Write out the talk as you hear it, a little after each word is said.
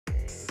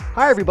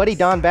Hi everybody,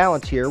 Don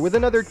Balance here with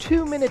another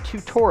 2-minute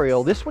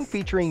tutorial, this one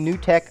featuring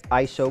NewTek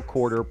ISO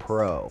Quarter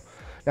Pro.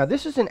 Now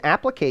this is an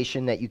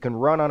application that you can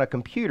run on a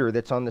computer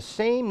that's on the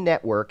same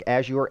network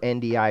as your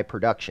NDI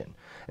production.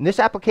 And this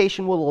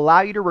application will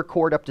allow you to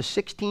record up to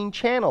 16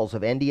 channels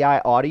of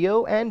NDI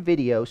audio and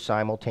video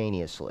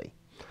simultaneously.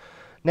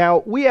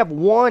 Now we have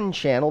one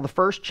channel, the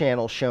first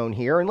channel shown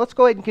here, and let's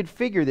go ahead and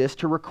configure this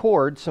to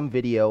record some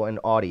video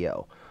and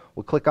audio.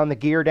 We'll click on the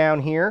gear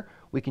down here.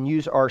 We can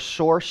use our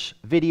source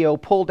video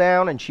pull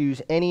down and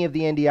choose any of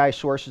the NDI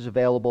sources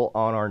available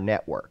on our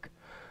network.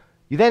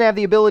 You then have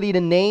the ability to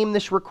name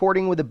this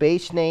recording with a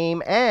base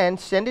name and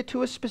send it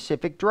to a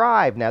specific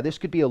drive. Now this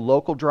could be a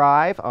local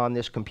drive on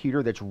this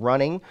computer that's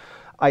running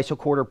ISO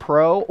Quarter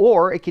Pro,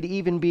 or it could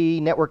even be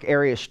network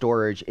area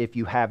storage if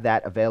you have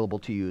that available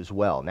to you as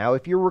well. Now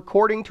if you're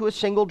recording to a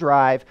single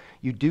drive,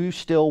 you do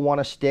still want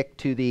to stick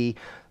to the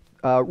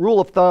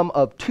rule of thumb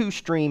of 2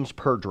 streams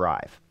per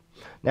drive.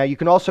 Now you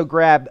can also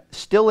grab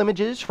still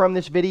images from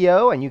this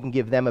video and you can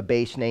give them a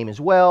base name as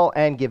well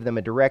and give them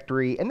a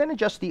directory and then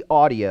adjust the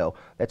audio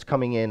that's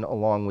coming in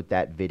along with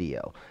that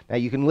video. Now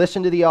you can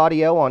listen to the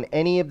audio on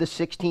any of the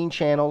 16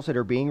 channels that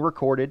are being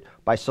recorded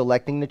by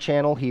selecting the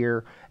channel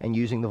here and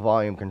using the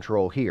volume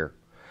control here.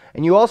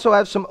 And you also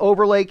have some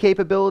overlay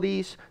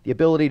capabilities, the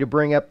ability to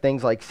bring up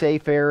things like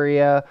safe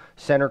area,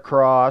 center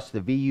cross,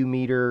 the VU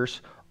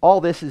meters. All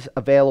this is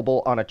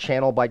available on a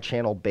channel by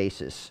channel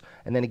basis.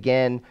 And then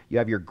again, you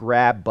have your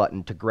grab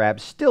button to grab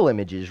still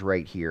images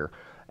right here,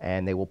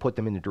 and they will put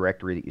them in the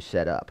directory that you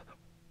set up.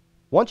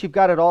 Once you've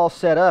got it all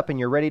set up and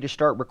you're ready to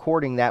start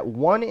recording that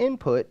one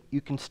input,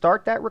 you can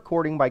start that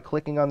recording by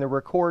clicking on the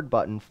record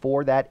button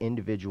for that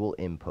individual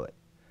input.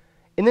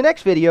 In the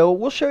next video,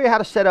 we'll show you how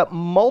to set up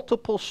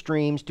multiple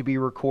streams to be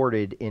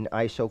recorded in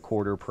ISO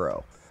Quarter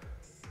Pro.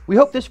 We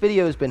hope this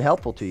video has been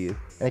helpful to you,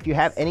 and if you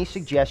have any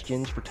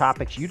suggestions for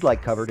topics you'd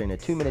like covered in a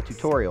 2-minute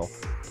tutorial,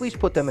 please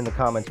put them in the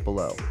comments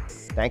below.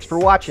 Thanks for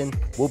watching.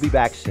 We'll be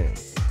back soon.